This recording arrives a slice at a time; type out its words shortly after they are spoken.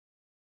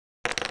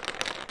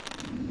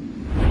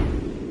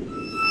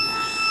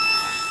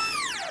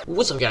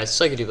What's up guys,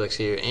 Psychoduplex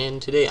here,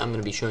 and today I'm going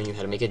to be showing you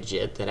how to make a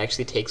jet that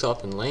actually takes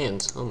off and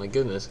lands. Oh my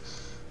goodness,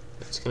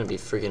 it's going to be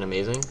freaking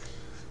amazing.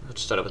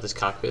 Let's start up with this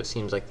cockpit.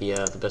 Seems like the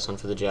best one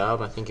for the job.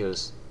 I think it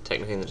was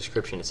technically in the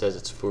description it says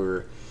it's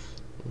for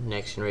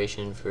next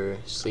generation for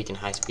sleek and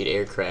high-speed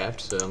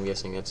aircraft, so I'm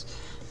guessing that's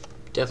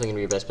definitely going to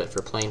be your best bet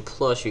for a plane.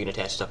 Plus you can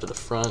attach stuff to the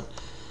front.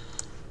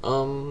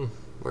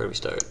 Where do we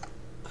start?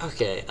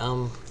 Okay,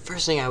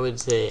 first thing I would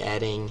say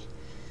adding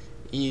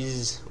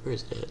is, where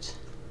is that?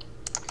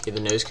 Okay, the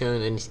nose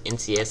cone and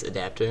NCS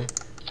adapter,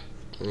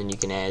 and then you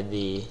can add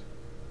the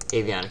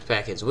avionics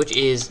package, which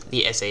is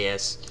the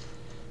SAS,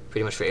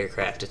 pretty much for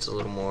aircraft. It's a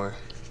little more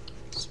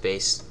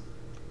space.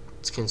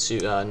 It's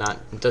it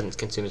doesn't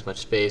consume as much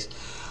space.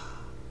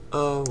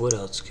 What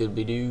else could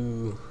we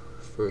do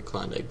for a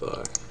Klondike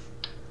bar?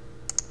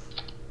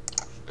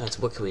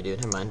 What could we do?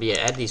 Never mind. But yeah,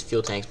 add these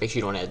fuel tanks. Make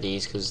sure you don't add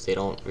these because they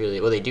don't really.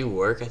 Well, they do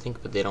work, I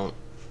think, but they don't.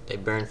 They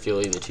burn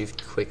fuel either too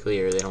quickly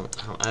or they don't.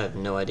 I have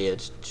no idea.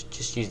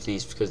 Just use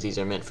these because these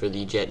are meant for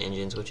the jet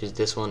engines, which is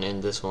this one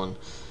and this one.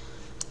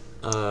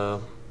 I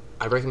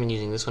recommend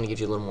using this one. It gives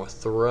you a little more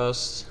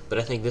thrust, but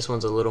I think this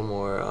one's a little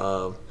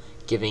more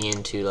giving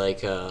into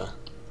like the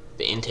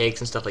intakes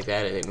and stuff like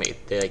that.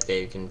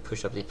 They can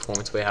push up the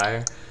performance way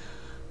higher.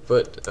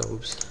 But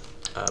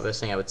best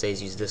thing I would say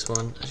is use this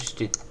one. I just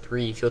do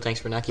 3 fuel tanks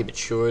for now. Keep it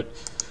short.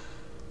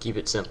 Keep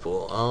it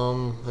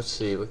simple. Let's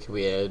see, what can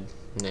we add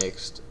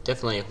next?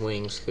 Definitely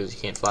wings, because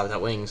you can't fly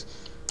without wings.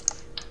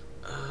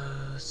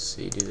 Let's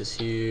see, do this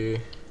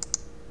here.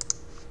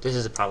 This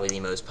is probably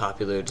the most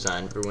popular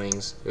design for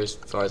wings, as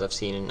far as I've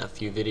seen in a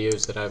few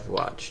videos that I've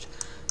watched.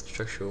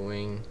 Structural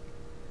wing.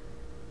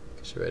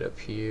 Just right up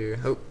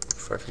here. Oh,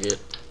 before I forget.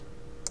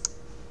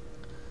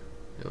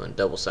 I want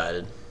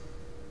double-sided.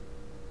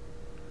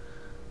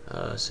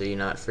 So you're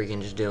not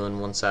freaking just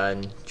doing one side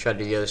and try to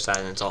do the other side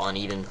and it's all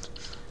uneven.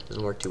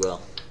 Doesn't work too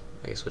well.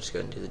 I guess we'll just go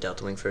ahead and do the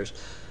delta wing first.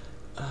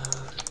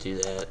 Do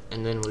that,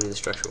 and then we'll do the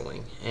structural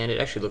wing. And it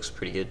actually looks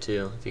pretty good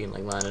too, if you can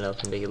like line it up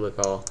and make it look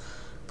all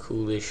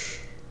coolish.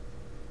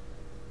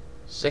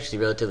 It's actually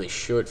relatively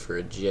short for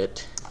a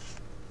jet,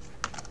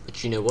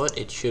 but you know what?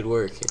 It should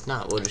work. If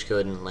not, we'll just go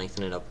ahead and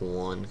lengthen it up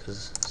 1,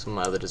 because some of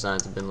my other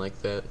designs have been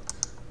like that.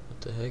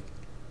 What the heck?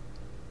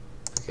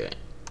 Okay.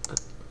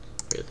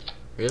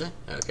 Really?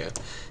 Okay.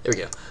 There we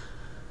go.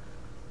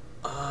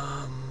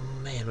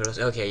 Man, what else?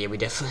 Okay, yeah, we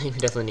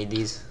definitely need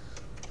these.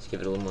 Let's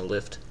give it a little more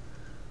lift.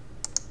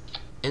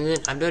 And then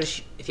I've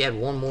noticed if you add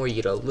one more, you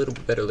get a little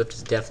bit better lift.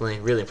 It's definitely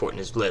really important.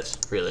 Is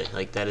lift, really.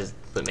 Like that is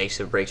what makes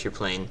or breaks your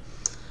plane.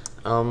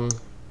 And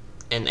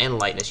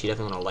lightness. You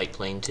definitely want a light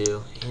plane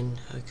too. And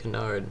a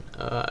canard.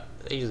 I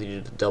usually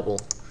do the double.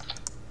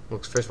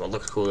 First of all, it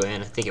looks cooler,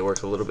 and I think it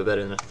works a little bit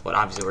better than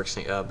obviously works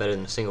better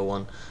than a single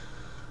one.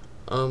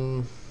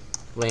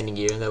 Landing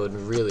gear, that would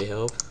really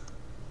help.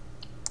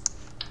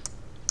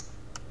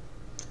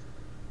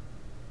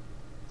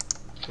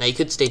 Now you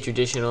could stay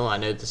traditional. I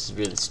know this is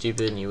really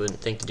stupid and you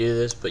wouldn't think to do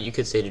this, but you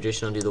could stay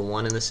traditional and do the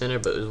 1 in the center,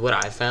 but it was what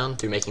I found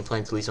through making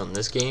planes, at least on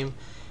this game.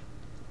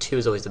 2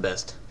 is always the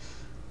best.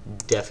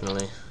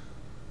 Definitely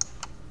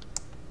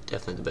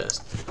the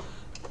best.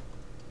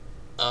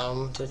 Did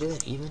I do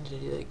that even? Did I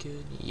do that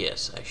good?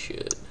 Yes, I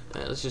should.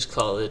 Alright, let's just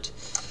call it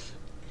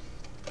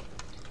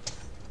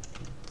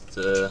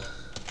the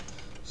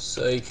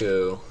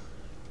Psycho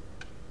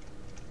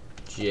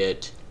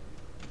Jet.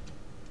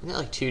 Isn't that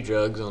like 2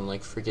 drugs on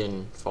like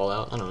freaking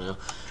Fallout? I don't know.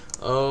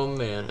 Oh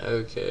man,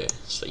 okay.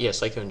 So yeah,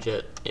 Psycho and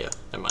Jet. Yeah,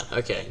 never mind.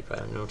 Okay, you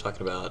probably know what I'm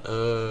talking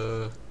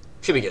about.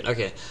 Should be good.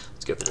 Okay,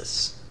 let's go for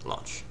this.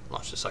 Launch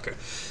the sucker.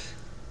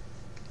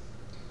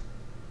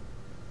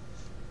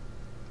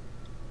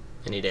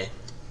 Any day.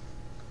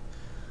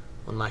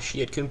 On my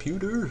shit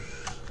computer.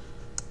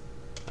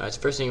 Alright, so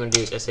first thing you want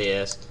to do is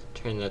SAS.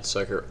 Turn that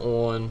sucker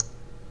on.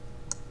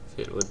 If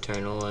it would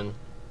turn on.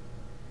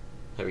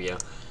 There we go.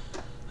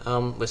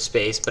 With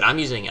space, but I'm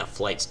using a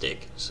flight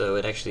stick, so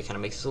it actually kind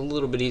of makes it a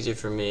little bit easier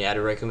for me. I'd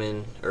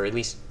recommend, or at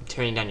least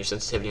turning down your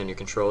sensitivity on your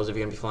controls if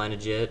you're going to be flying a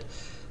jet.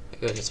 I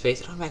go into space,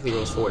 it automatically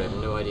rolls forward. I have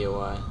no idea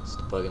why. It's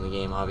the bug in the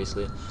game,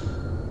 obviously.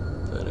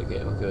 But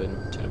okay, we'll go ahead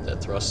and turn up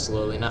that thrust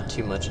slowly. Not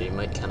too much, it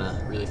might kind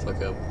of really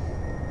fuck up.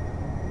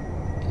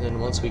 And then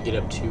once we get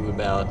up to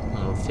about, I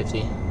don't know,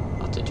 50,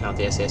 I'll have to turn off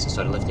the SAS and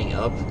start lifting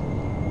up.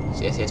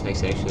 So the SAS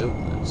makes it actually,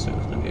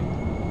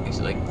 makes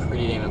it like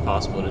pretty damn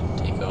impossible to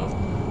take off.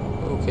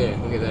 Okay,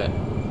 look at that.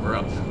 We're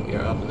up. We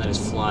are up, and that is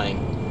flying.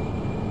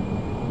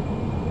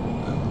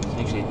 You can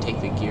actually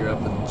take the gear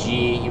up with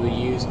G you would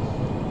use.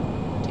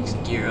 Takes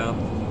the gear up,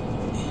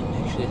 and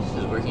actually this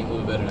is working a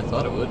little better than I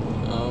thought it would.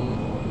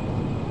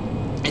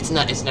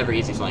 It's never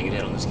easy flying a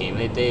jet on this game.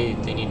 They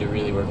need to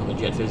really work on the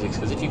jet physics,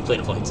 because if you've played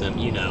a flight sim,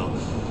 you know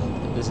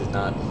that this is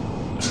not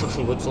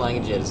what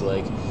flying a jet is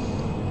like.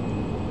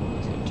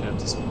 Just gonna turn up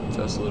this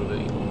thrust a little bit,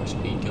 get a little more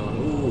speed going.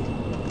 Ooh,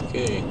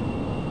 okay.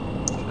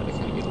 Try to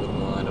kind of get a little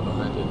more lined up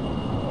behind it.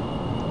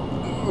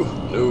 Ooh,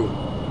 no.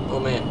 Oh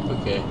man,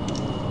 okay.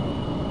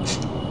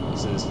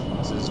 This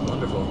is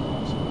wonderful.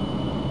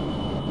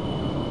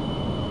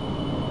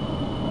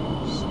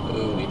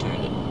 Slowly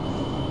turned it.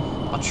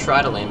 I'll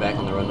try to land back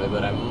on the runway,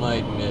 but I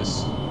might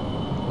miss.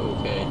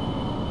 Okay.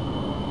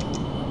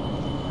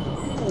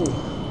 Ooh.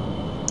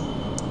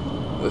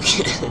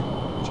 Okay.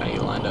 Trying to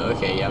get lined up.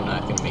 Okay, yeah, I'm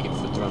not gonna make it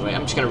for the runway.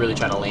 I'm just gonna really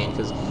try to land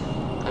because,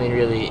 I mean,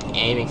 really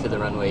aiming for the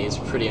runway is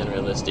pretty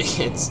unrealistic.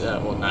 It's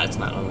well, it's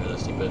not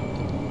unrealistic, but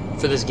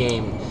for this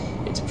game,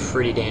 it's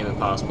pretty damn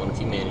impossible. And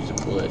if you manage to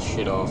pull that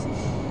shit off,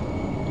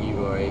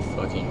 you are a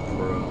fucking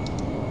pro.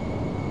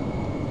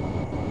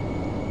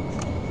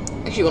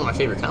 Actually, one of my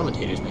favorite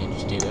commentators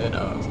managed to do that.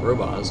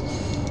 Roboz.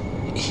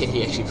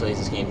 He actually plays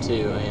this game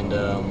too, and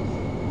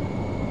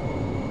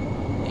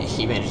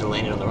he managed to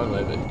land it on the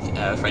runway, but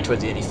right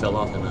towards the end he fell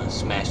off and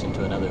smashed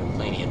into another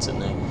plane he had sitting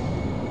there.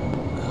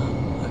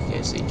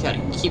 Okay, so you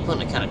keep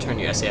wanting to kind of turn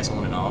your SAS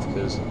on and off,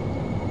 because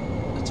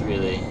it's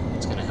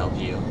going to help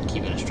you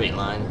keep in a straight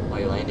line while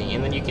you're landing,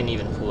 and then you can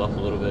even pull up a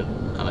little bit.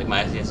 Like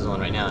my SAS is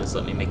on right now, and it's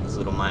let me make these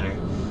little minor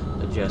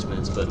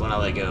adjustments, but when I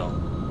let go,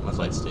 my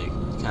flight stick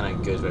kind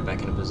of goes right back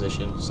into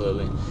position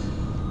slowly. We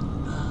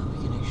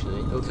can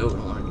actually, okay, we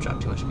don't want to drop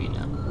too much speed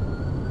now.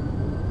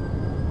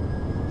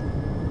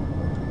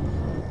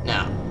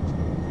 Now,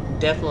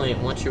 definitely,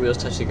 once your wheels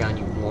touch the ground,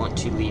 you want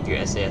to leave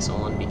your SAS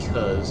on,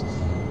 because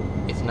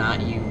if not,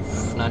 you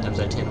 9 times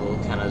out of 10 will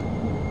kind of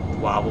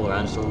wobble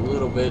around just a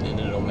little bit, and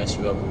it'll mess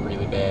you up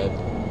really bad.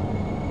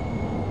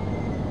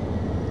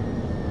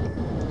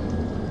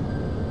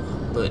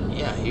 But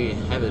yeah, here you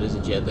have it as a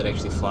jet that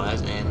actually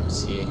flies, and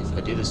let's see if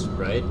I do this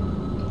right,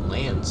 it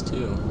lands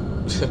too.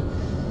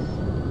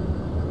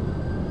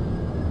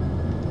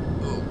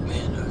 Oh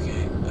man,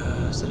 okay.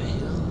 Is that a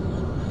hill?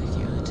 I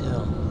can't really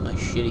tell. My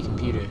shitty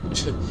computer.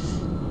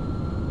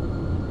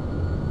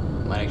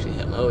 Might actually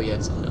help. Oh yeah,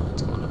 it's a hill.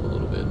 It's going up a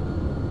little bit.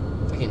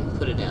 If I can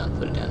put it down,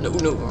 put it down. No,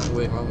 no, wrong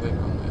way, wrong way,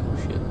 wrong way. Oh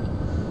shit.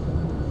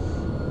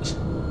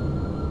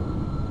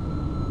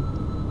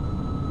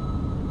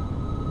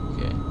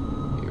 Okay,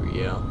 here we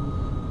go.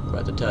 We're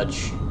at the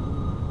touch.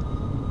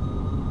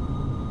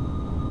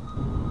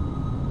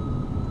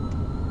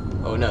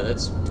 Oh no,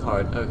 that's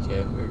hard.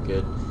 Okay, we're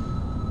good.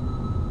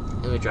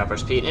 And we drop our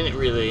speed, and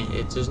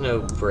there's no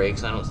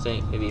brakes, I don't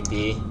think. Maybe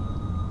B.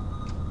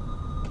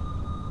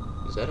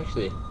 Is that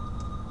actually?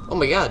 Oh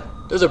my god,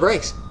 those are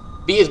brakes.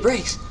 B is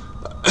brakes.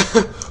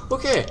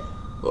 Okay.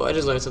 Well, I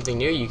just learned something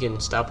new. You can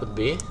stop with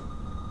B.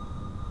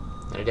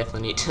 And I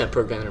definitely need to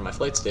program it in my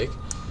flight stick.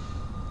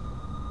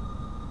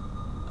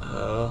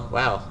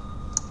 Wow.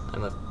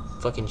 I'm a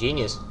fucking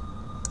genius.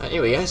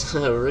 Anyway, guys,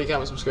 rate,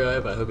 comment,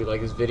 subscribe. I hope you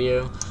like this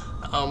video.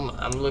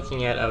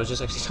 I was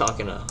just actually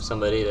talking to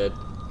somebody that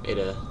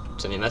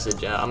sent me a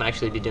message. I'm gonna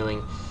actually be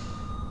doing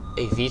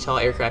a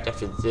VTOL aircraft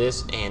after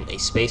this, and a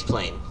space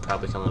plane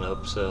probably coming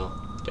up, so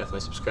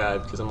definitely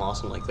subscribe, because I'm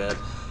awesome like that.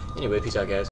 Anyway, peace out, guys.